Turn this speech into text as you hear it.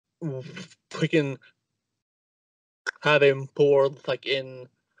we can have a more like in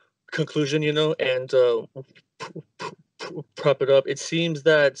conclusion, and prep it up. It seems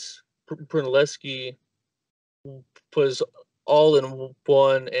that Brunelleschi was all in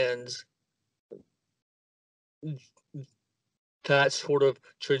one, and that sort of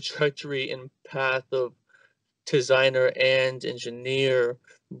trajectory and path of designer and engineer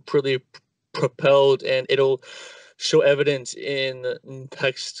really propelled, and it'll show evidence in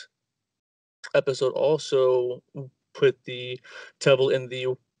next episode also put the devil in the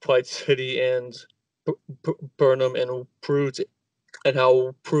White City and Burnham and Brute, and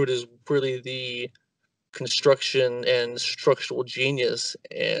how Brute is really the construction and structural genius,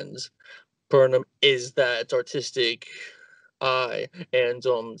 and Burnham is that artistic eye, and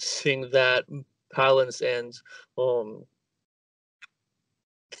seeing that balance, and um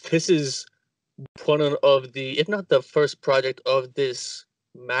this is one of the, if not the first project of this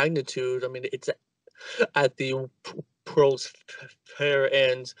magnitude. I mean, it's at the World's Fair,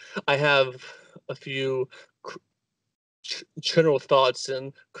 and I have a few general thoughts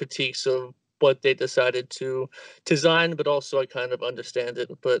and critiques of what they decided to design, but also I kind of understand it.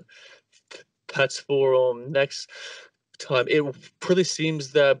 But that's for next time. It really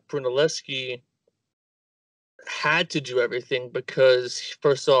seems that Brunelleschi had to do everything because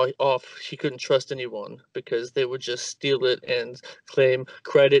first off he couldn't trust anyone because they would just steal it and claim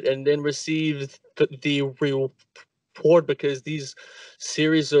credit and then receive the reward, because these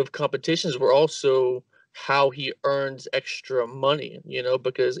series of competitions were also how he earned extra money,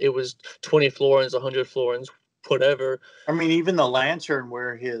 because it was 20 florins, 100 florins, whatever. I mean, even the lantern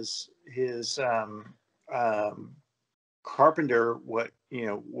where his carpenter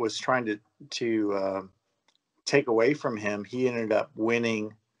was trying to take away from him, he ended up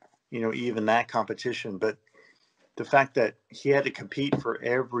winning, even that competition. But the fact that he had to compete for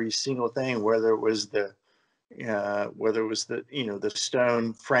every single thing, whether it was the the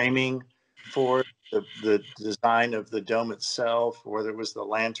stone framing for the design of the dome itself, whether it was the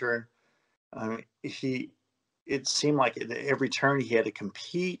lantern, I mean, it seemed like at every turn he had to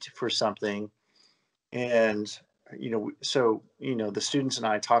compete for something. And so the students and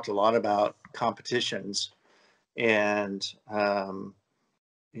I talked a lot about competitions, and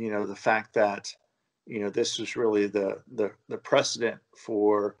the fact that this was really the precedent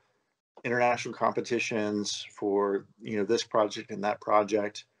for international competitions for this project and that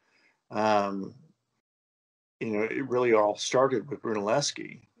project. um, it really all started with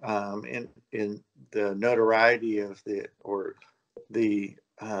Brunelleschi, in the notoriety of the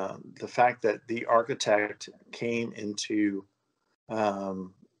fact that the architect came into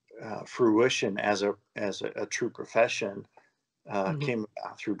fruition as a true profession, Mhm. came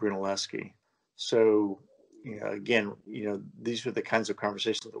about through Brunelleschi. So, again, these were the kinds of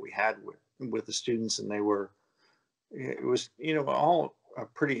conversations that we had with the students, and it was, all a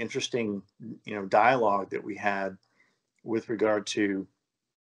pretty interesting, dialogue that we had with regard to,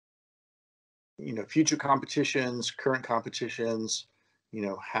 future competitions, current competitions,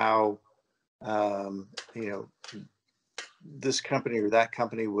 how, um, you know, this company or that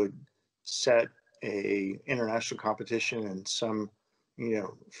company would set a international competition, and some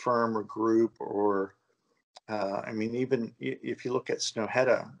firm or group, or I mean, even if you look at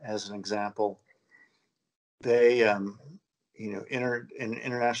Snohetta as an example, they entered an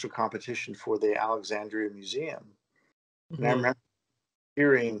international competition for the Alexandria Museum. And I Mhm. remember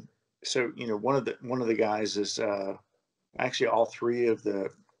hearing, so one of the guys is actually all three of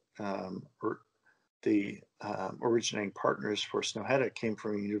the originating partners for Snohetta came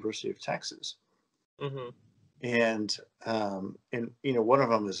from the University of Texas. Mhm. And one of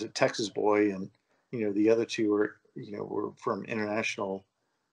them is a Texas boy, and the other two were from international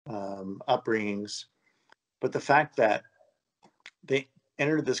upbringings. But the fact that they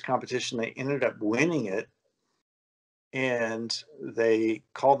entered this competition, they ended up winning it, and they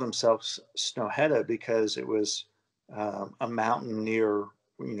called themselves Snohetta because it was a mountain near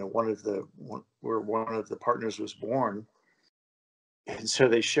where one of the partners was born. And so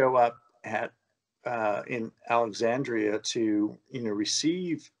they show up at in Alexandria to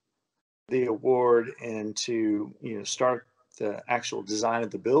receive the award and to start the actual design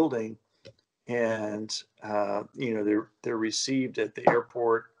of the building. And they're received at the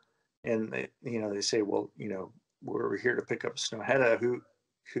airport, and they say, well, we're here to pick up Snohetta, who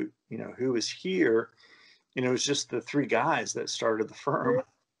is here. It was just the three guys that started the firm.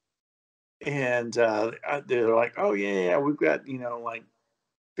 And they're like, oh yeah, we've got like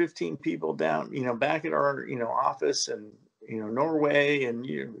 15 people down, back at our, office, and, Norway, and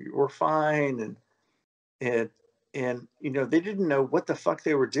we're fine. And and they didn't know what the fuck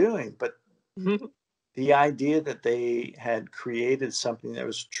they were doing, but the idea that they had created something that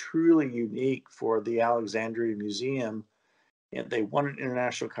was truly unique for the Alexandria Museum, and they won an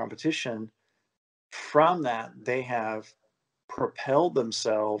international competition. From that, they have propelled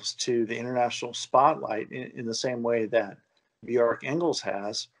themselves to the international spotlight in the same way that Bjork Engels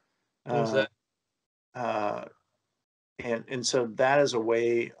has. Uh, Exactly. uh, and so that is a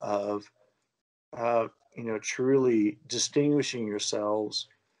way of truly distinguishing yourselves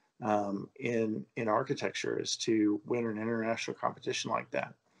in architecture, is to win an international competition like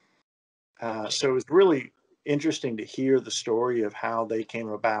that. So it was really interesting to hear the story of how they came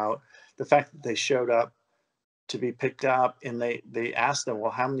about, the fact that they showed up to be picked up, and they asked them,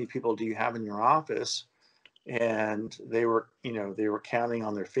 well, how many people do you have in your office? And they were counting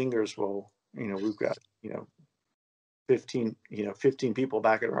on their fingers. Well, we've got 15 people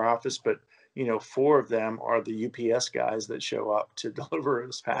back at our office, but four of them are the UPS guys that show up to deliver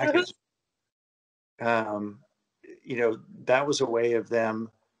this package. um, that was a way of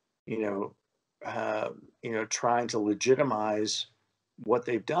them, you know, trying to legitimize what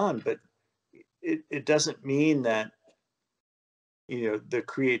they've done. But it doesn't mean that the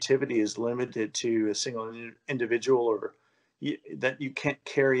creativity is limited to a single individual, or that you can't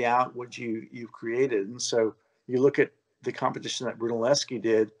carry out what you've created. And so you look at the competition that Brunelleschi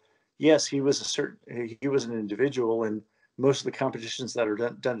did. Yes, he was an individual, and most of the competitions that are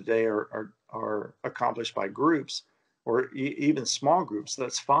done today are accomplished by groups, or even small groups.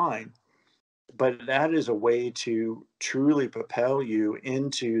 That's fine, but that is a way to truly propel you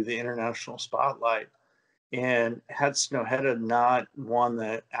into the international spotlight. And had Snohetta not won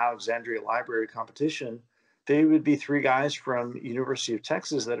the Alexandria Library competition, they would be three guys from University of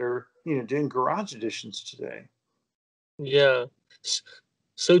Texas that are, doing garage editions today. Yeah. S-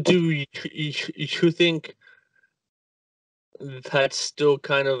 So do you think that's still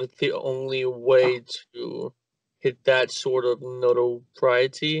kind of the only way to hit that sort of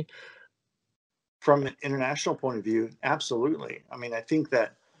notoriety? From an international point of view, absolutely. I mean, I think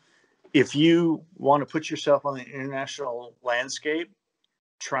that if you want to put yourself on the international landscape,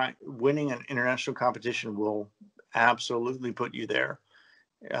 try winning an international competition will absolutely put you there.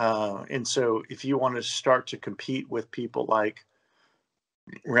 And so if you want to start to compete with people like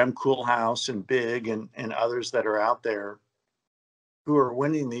Rem Koolhaas and Big, and others that are out there who are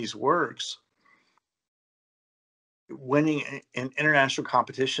winning these works, winning an international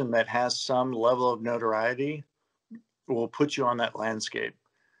competition that has some level of notoriety will put you on that landscape.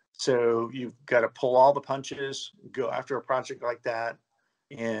 So you've got to pull all the punches, go after a project like that,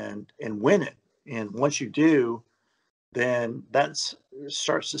 and win it. And once you do, then that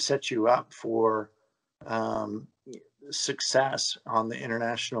starts to set you up for um, success on the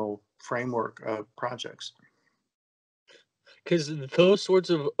international framework of projects. Because those sorts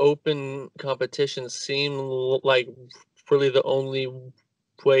of open competitions seem like really the only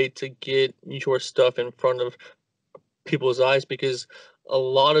way to get your stuff in front of people's eyes, because a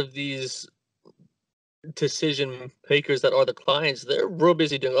lot of these decision makers that are the clients, they're real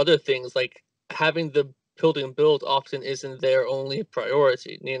busy doing other things, like having the building built often isn't their only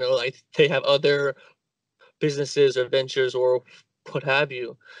priority. Like they have other businesses or ventures or what have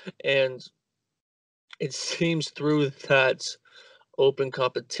you. And it seems through that open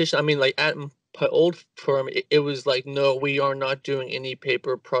competition. I mean, like at my old firm, it was like, no, we are not doing any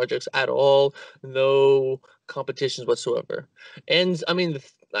paper projects at all, no competitions whatsoever. And I mean,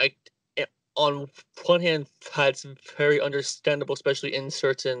 like on one hand, that's very understandable, especially in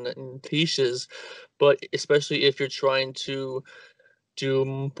certain niches, but especially if you're trying to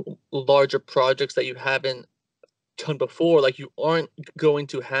do larger projects that you haven't done before, like you aren't going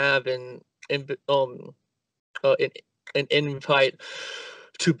to have an an invite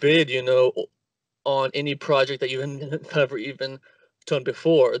to bid, on any project that you've never even done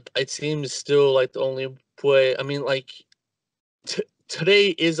before. It seems still like the only way. I mean, like today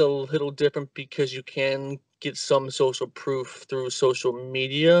is a little different because you can get some social proof through social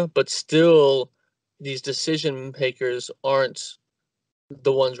media, but still, these decision makers aren't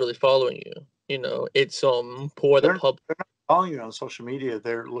the ones really following you. It's for the They're pub. they're not following you on social media.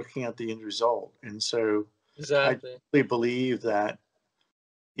 They're looking at the end result. And so I Exactly. really believe that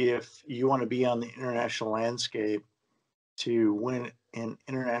if you want to be on the international landscape, to win an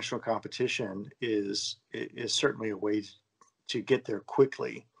international competition is certainly a way to get there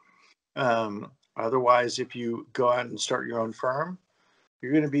quickly. Otherwise, if you go out and start your own firm,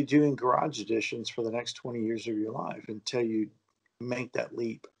 you're going to be doing garage editions for the next 20 years of your life until you make that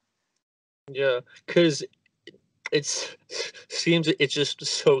leap. Yeah, because it's seems it's just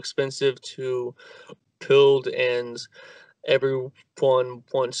so expensive to build, and everyone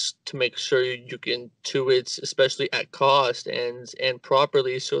wants to make sure you can do it, especially at cost and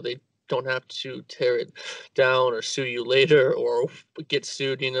properly, so they don't have to tear it down or sue you later or get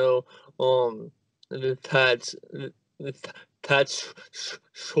sued. Um, that's that's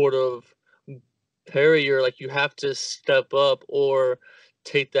sort of barrier. Like you have to step up or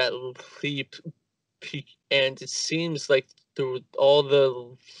take that leap. And it seems like through all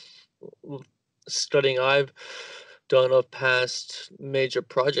the studying I've done of past major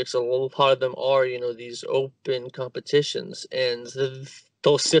projects, a lot of them are, these open competitions, and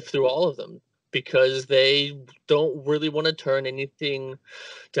they'll sift through all of them because they don't really want to turn anything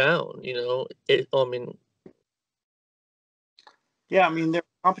down. I mean, Yeah, I mean, there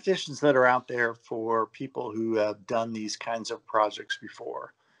are competitions that are out there for people who have done these kinds of projects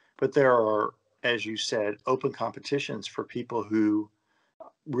before, but there are, as you said, open competitions for people who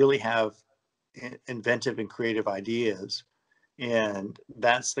really have inventive and creative ideas. And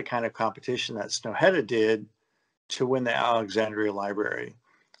that's the kind of competition that Snohetta did to win the Alexandria Library.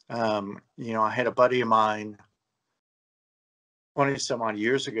 I had a buddy of mine 20 some odd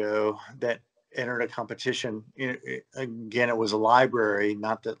years ago that entered a competition. Again, it was a library,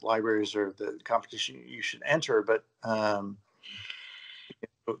 not that libraries are the competition you should enter, but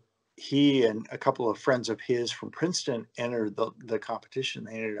he and a couple of friends of his from Princeton entered the competition.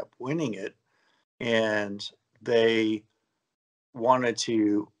 They ended up winning it, and they wanted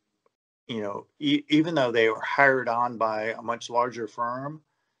to, even though they were hired on by a much larger firm,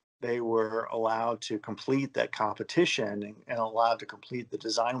 they were allowed to complete that competition and allowed to complete the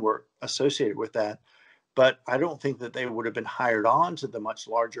design work associated with that. But I don't think that they would have been hired on to the much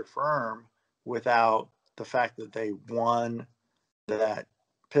larger firm without the fact that they won that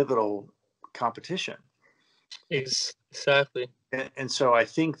pivotal competition. exactly. And so I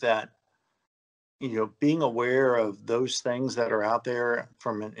think that, being aware of those things that are out there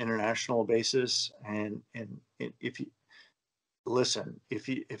from an international basis, and if you listen,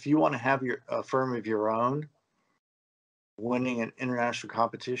 if you want to have a firm of your own, winning an international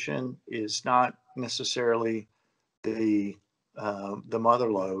competition is not necessarily the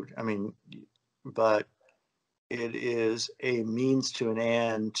mother lode. I mean, but it is a means to an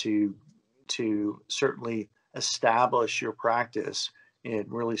end to certainly establish your practice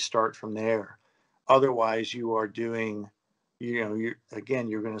and really start from there. Otherwise, you are doing, you're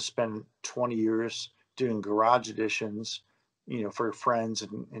going to spend 20 years doing garage editions, for friends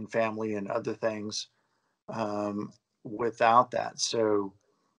and family and other things, without that. So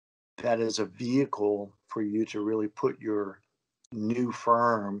that is a vehicle for you to really put your new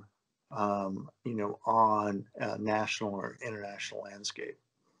firm, on a national or international landscape.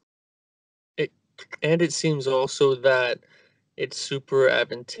 It and it seems also that it's super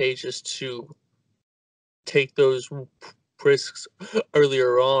advantageous to take those risks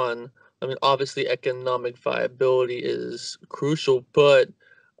earlier on. I mean, obviously, economic viability is crucial, but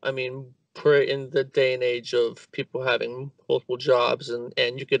I mean, in the day and age of people having multiple jobs,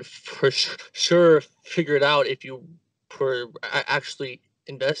 and you could for sure figure it out if you were actually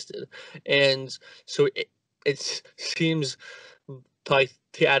invested. And so it seems like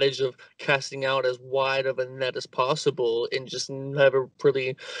the adage of casting out as wide of a net as possible and just never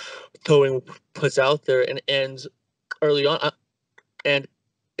really throwing what's out there, and early on, and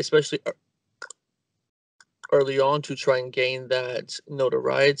especially early on to try and gain that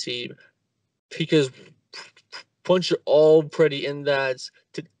notoriety, because once you're already in that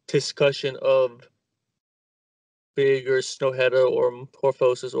discussion of Big or Snohetta or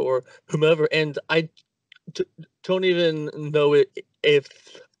Morphosis or whomever, and I d- don't even know if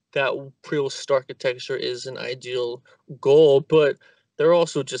that real architecture is an ideal goal, but they're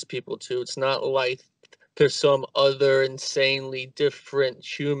also just people too. It's not like there's some other insanely different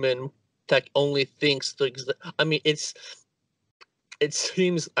human that only thinks I mean, it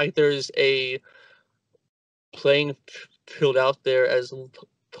seems like there's a playing field out there as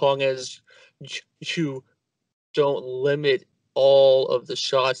long as you don't limit all of the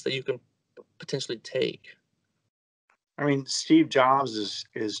shots that you can potentially take. I mean, Steve Jobs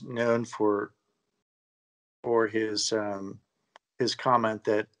is known for his comment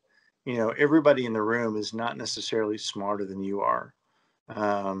that, everybody in the room is not necessarily smarter than you are.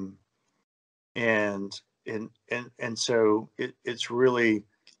 Um, and so it's really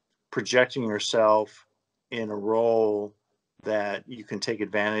projecting yourself in a role that you can take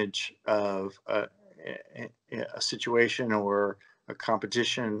advantage of a situation or a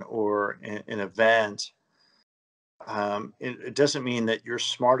competition or an event. It doesn't mean that you're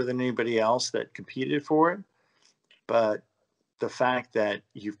smarter than anybody else that competed for it, but the fact that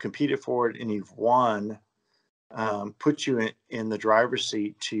you've competed for it and you've won puts you in the driver's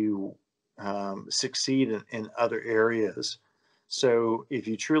seat to succeed in other areas. So if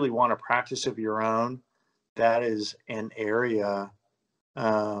you truly want a practice of your own, that is an area,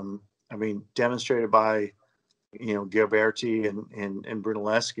 I mean, demonstrated by, Gilberti and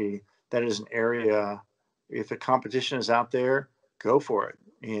Brunelleschi, that is an area, if a competition is out there, go for it.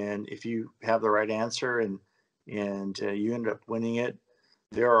 And if you have the right answer and you end up winning it,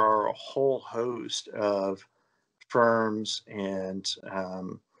 there are a whole host of firms and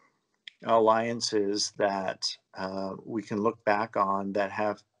alliances that we can look back on that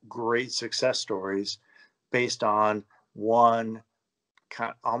have great success stories based on one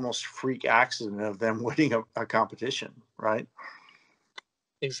kind of almost freak accident of them winning a competition, right?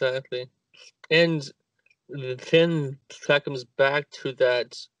 Exactly. And then that comes back to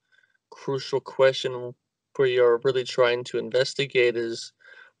that crucial question where you're really trying to investigate is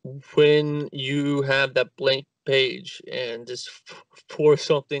when you have that blank page and it's for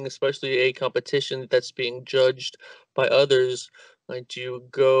something, especially a competition that's being judged by others, like do you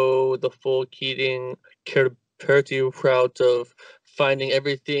go the full Keating comparative route of finding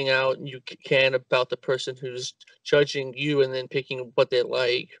everything out you can about the person who's judging you and then picking what they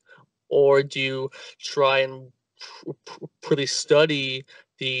like? Or do you try and really study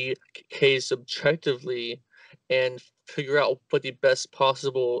the case objectively and figure out what the best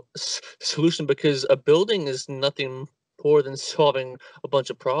possible solution? Because a building is nothing more than solving a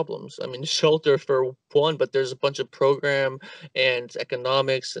bunch of problems. I mean, shelter for one, but there's a bunch of program and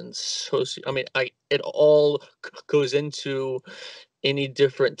economics and I mean, it all goes into any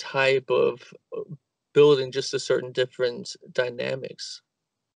different type of building, just a certain different dynamics.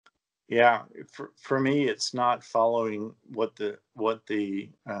 Yeah, for me, it's not following what the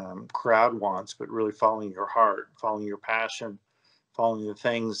crowd wants, but really following your heart, following your passion, following the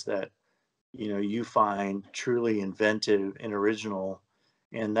things that you find truly inventive and original,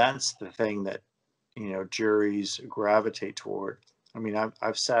 and that's the thing that juries gravitate toward. I mean,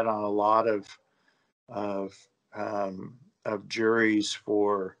 I've sat on a lot of of juries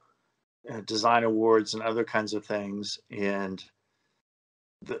for design awards and other kinds of things, and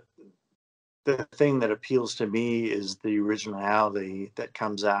the the thing that appeals to me is the originality that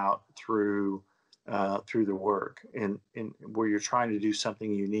comes out through the work, and where you're trying to do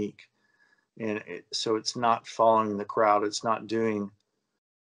something unique. And so it's not following the crowd. It's not doing,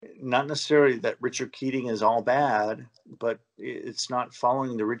 not necessarily that Richard Keating is all bad, but it's not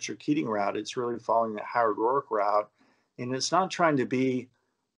following the Richard Keating route. It's really following the Howard Rourke route, and it's not trying to be,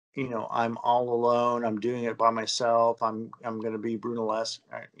 I'm all alone. I'm doing it by myself. I'm going to be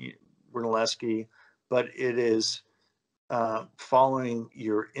Brunelleschi, but it is following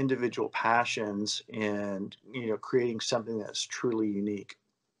your individual passions and creating something that's truly unique.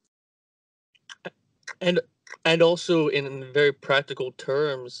 And also in very practical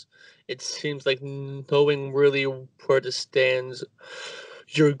terms, it seems like knowing really where to stand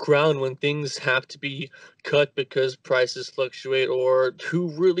your ground when things have to be cut because prices fluctuate, or who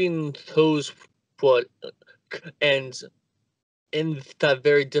really knows what. And in that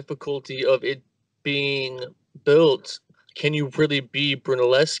very difficulty of it being built, can you really be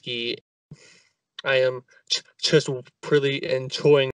Brunelleschi? I am just really enjoying